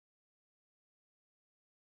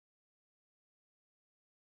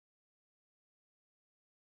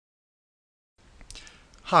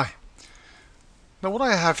Hi. Now what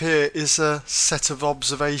I have here is a set of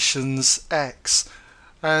observations X,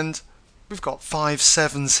 and we've got 5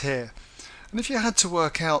 sevens here. And if you had to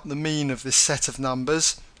work out the mean of this set of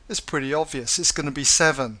numbers, it's pretty obvious, it's going to be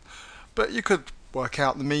 7. But you could work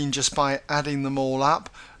out the mean just by adding them all up,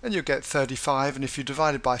 and you'll get 35, and if you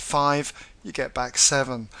divide it by 5, you get back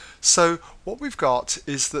 7. So what we've got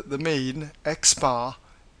is that the mean, X bar,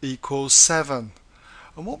 equals 7.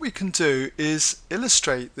 And what we can do is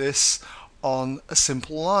illustrate this on a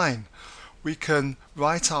simple line. We can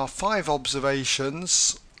write our 5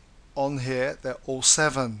 observations on here, they're all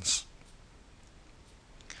sevens.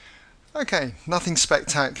 Okay, nothing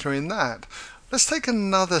spectacular in that. Let's take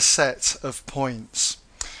another set of points.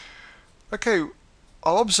 Okay,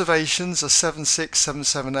 our observations are 7, 6, 7,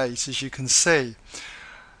 7, 8, as you can see.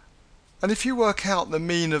 And if you work out the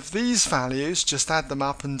mean of these values, just add them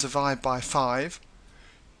up and divide by 5,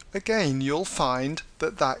 again you'll find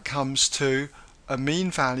that that comes to a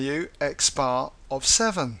mean value, X bar, of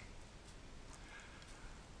 7.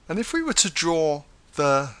 And if we were to draw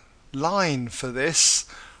the line for this,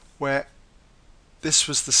 where this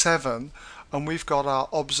was the 7, and we've got our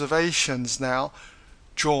observations now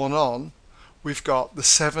drawn on, we've got the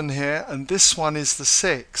 7 here, and this one is the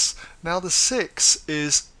 6. Now the 6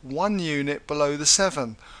 is 1 unit below the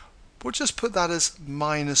 7. We'll just put that as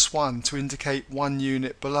 -1 to indicate 1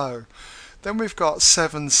 unit below. Then we've got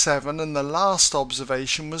 7, 7, and the last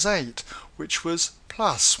observation was 8, which was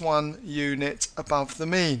 +1 unit above the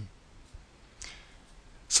mean.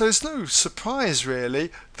 So it's no surprise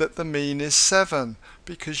really that the mean is 7,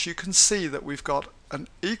 because you can see that we've got an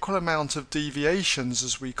equal amount of deviations,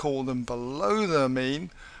 as we call them, below the mean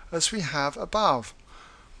as we have above.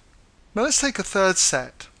 Now let's take a third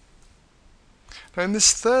set. Now in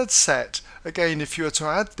this third set, again, if you were to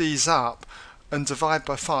add these up and divide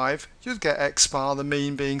by 5, you'd get X bar, the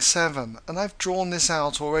mean, being 7. And I've drawn this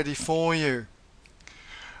out already for you.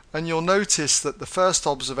 And you'll notice that the first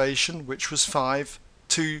observation, which was 5,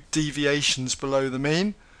 2 deviations below the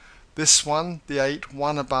mean. This one, the 8,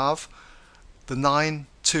 1 above. The 9,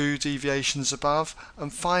 2 deviations above.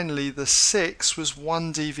 And finally the 6 was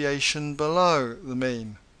 1 deviation below the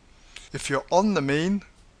mean. If you're on the mean,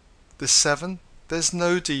 this 7, there's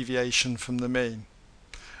no deviation from the mean.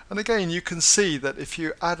 And again, you can see that if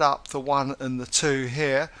you add up the 1 and the 2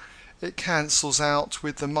 here, it cancels out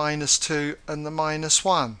with the -2 and the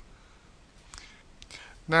 -1.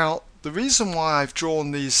 Now, the reason why I've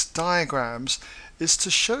drawn these diagrams is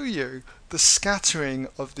to show you the scattering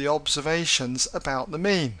of the observations about the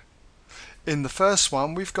mean. In the first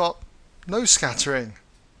one, we've got no scattering.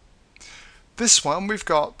 This one, we've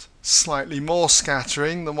got slightly more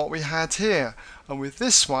scattering than what we had here, and with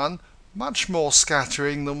this one, much more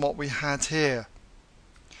scattering than what we had here.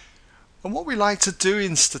 And what we like to do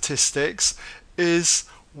in statistics is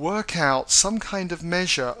work out some kind of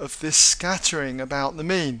measure of this scattering about the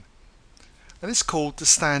mean, and it's called the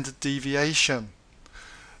standard deviation.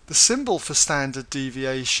 The symbol for standard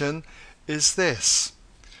deviation is this.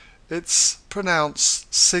 It's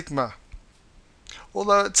pronounced sigma,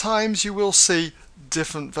 although at times you will see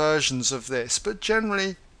different versions of this, but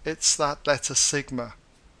generally it's that letter sigma.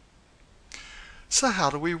 So how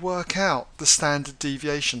do we work out the standard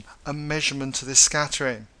deviation, a measurement of this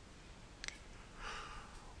scattering?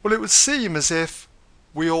 Well, it would seem as if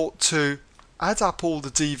we ought to add up all the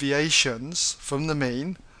deviations from the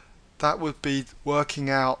mean. That would be working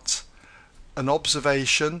out an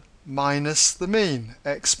observation minus the mean,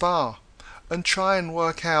 X bar, and try and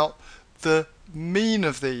work out the mean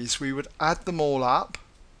of these. We would add them all up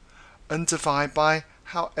and divide by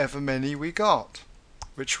however many we got,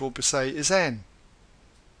 which we'll say is n.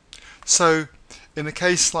 So in a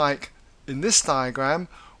case like in this diagram,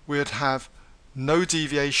 we'd have no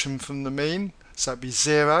deviation from the mean, so it'd be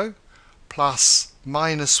 0 plus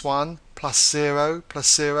 -1 plus 0 plus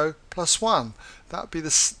 0 plus 1. That would be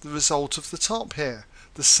the result of the top here,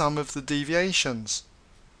 the sum of the deviations.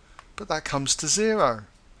 But that comes to 0.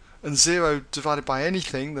 And 0 divided by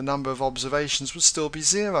anything, the number of observations, would still be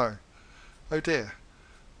 0. Oh dear.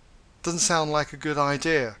 Doesn't sound like a good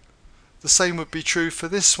idea. The same would be true for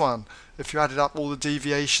this one. If you added up all the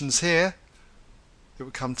deviations here, it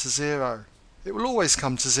would come to 0. It will always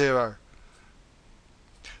come to 0.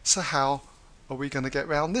 So how are we going to get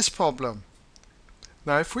around this problem?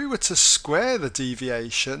 Now if we were to square the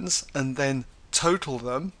deviations and then total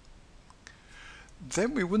them,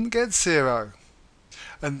 then we wouldn't get 0.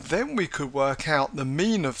 And then we could work out the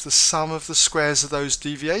mean of the sum of the squares of those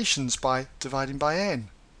deviations by dividing by n.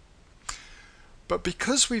 But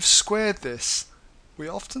because we've squared this, we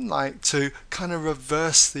often like to kind of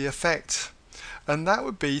reverse the effect and that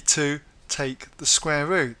would be to take the square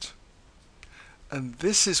root. And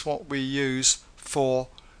this is what we use for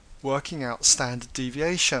working out standard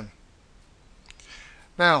deviation.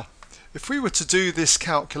 Now, if we were to do this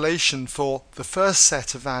calculation for the first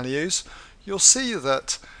set of values, you'll see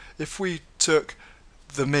that if we took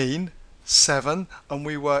the mean, 7, and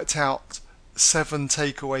we worked out 7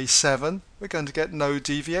 take away 7, we're going to get no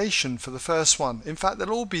deviation for the first one. In fact,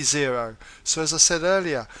 they'll all be 0. So as I said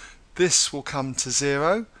earlier, this will come to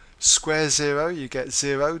 0. Square 0, you get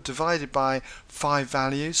 0, divided by 5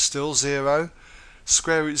 values, still 0.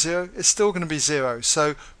 Square root 0, it's still going to be 0.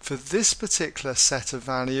 So for this particular set of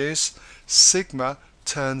values, sigma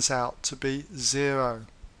turns out to be 0.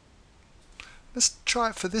 Let's try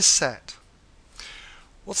it for this set.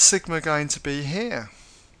 What's sigma going to be here?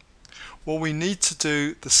 Well, we need to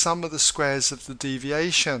do the sum of the squares of the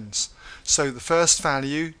deviations. So the first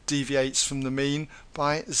value deviates from the mean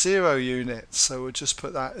by 0 units. So we'll just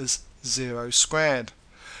put that as 0 squared.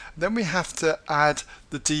 Then we have to add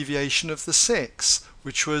the deviation of the 6,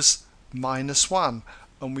 which was -1,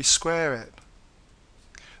 and we square it.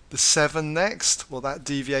 The 7 next, well, that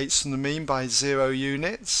deviates from the mean by 0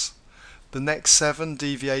 units. The next 7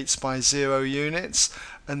 deviates by 0 units,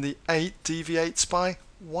 and the 8 deviates by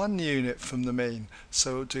 1 unit from the mean,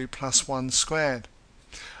 so we'll do +1 squared.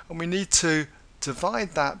 And we need to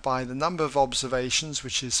divide that by the number of observations,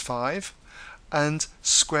 which is 5, and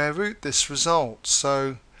square root this result.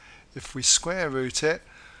 So if we square root it,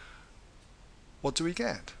 what do we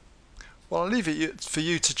get? Well, I'll leave it for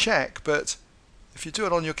you to check, but if you do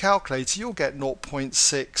it on your calculator, you'll get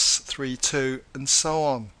 0.632 and so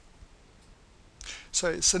on. So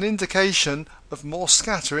it's an indication of more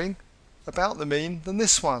scattering about the mean than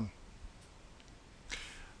this one.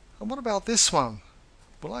 And what about this one?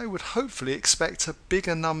 Well, I would hopefully expect a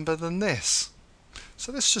bigger number than this.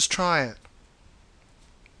 So let's just try it.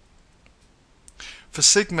 For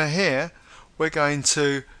sigma here, we're going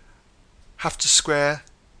to have to square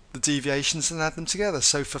the deviations and add them together.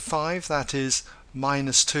 So for 5, that is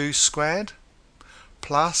 -2 squared,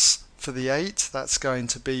 plus for the 8, that's going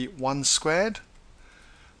to be 1 squared.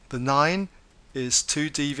 The 9 is 2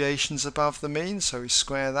 deviations above the mean, so we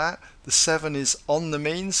square that. The 7 is on the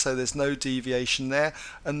mean, so there's no deviation there.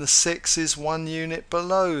 And the 6 is 1 unit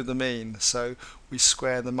below the mean, so we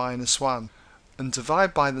square the -1. And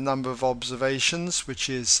divide by the number of observations, which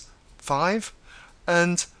is 5,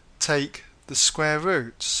 and take the square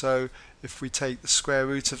root. So if we take the square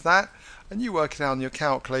root of that, and you work it out on your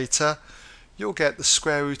calculator, you'll get the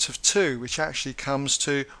square root of 2, which actually comes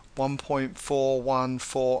to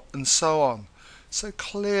 1.414 and so on. So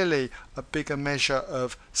clearly a bigger measure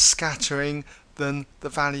of scattering than the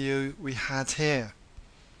value we had here.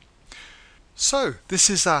 So this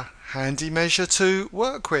is a handy measure to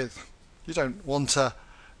work with. You don't want to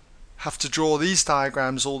have to draw these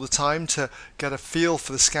diagrams all the time to get a feel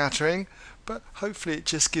for the scattering, but hopefully it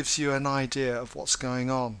just gives you an idea of what's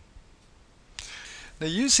going on. Now,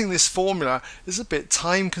 using this formula is a bit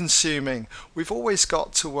time consuming. We've always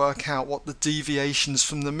got to work out what the deviations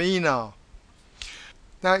from the mean are.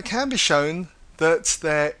 Now, it can be shown that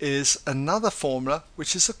there is another formula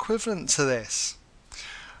which is equivalent to this.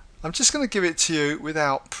 I'm just going to give it to you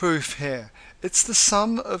without proof here. It's the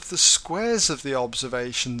sum of the squares of the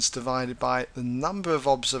observations divided by the number of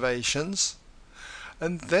observations,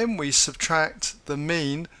 and then we subtract the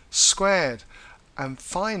mean squared, and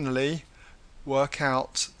finally work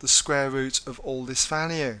out the square root of all this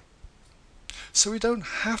value. So we don't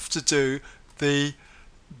have to do the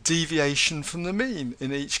deviation from the mean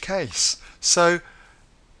in each case. So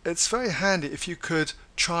it's very handy if you could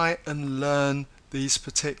try and learn these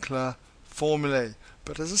particular formulae.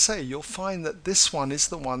 But as I say, you'll find that this one is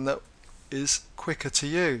the one that is quicker to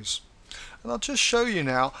use. And I'll just show you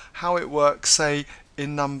now how it works, say,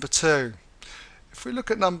 in number 2. If we look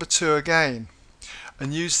at number 2 again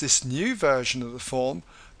and use this new version of the form,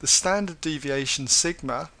 the standard deviation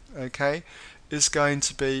sigma, okay, is going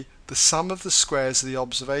to be the sum of the squares of the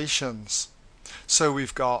observations. So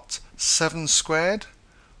we've got 7 squared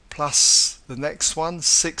plus the next one,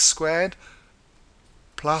 6 squared,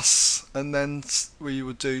 plus, and then we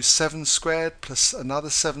would do 7 squared plus another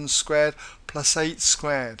 7 squared plus 8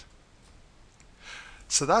 squared.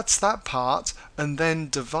 So that's that part, and then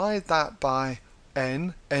divide that by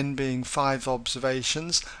n being 5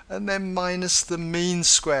 observations, and then minus the mean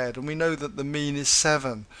squared, and we know that the mean is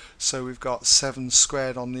 7, so we've got 7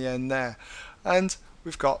 squared on the end there, and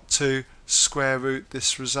we've got to square root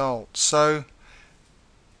this result. So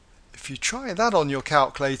if you try that on your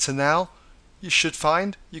calculator now, you should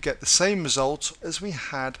find you get the same result as we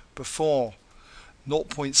had before.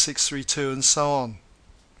 0.632 and so on.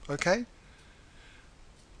 Okay?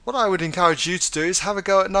 What I would encourage you to do is have a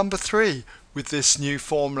go at number 3 with this new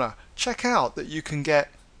formula. Check out that you can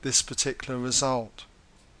get this particular result.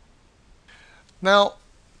 Now,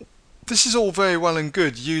 this is all very well and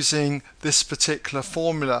good using this particular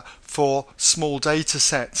formula for small data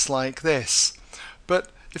sets like this. But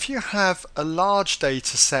if you have a large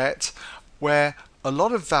data set where a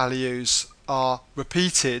lot of values are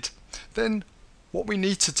repeated, then what we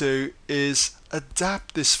need to do is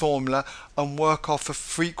adapt this formula and work off a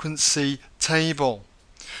frequency table.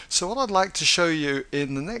 So what I'd like to show you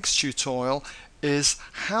in the next tutorial is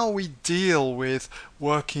how we deal with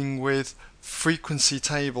working with frequency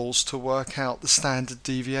tables to work out the standard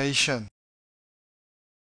deviation.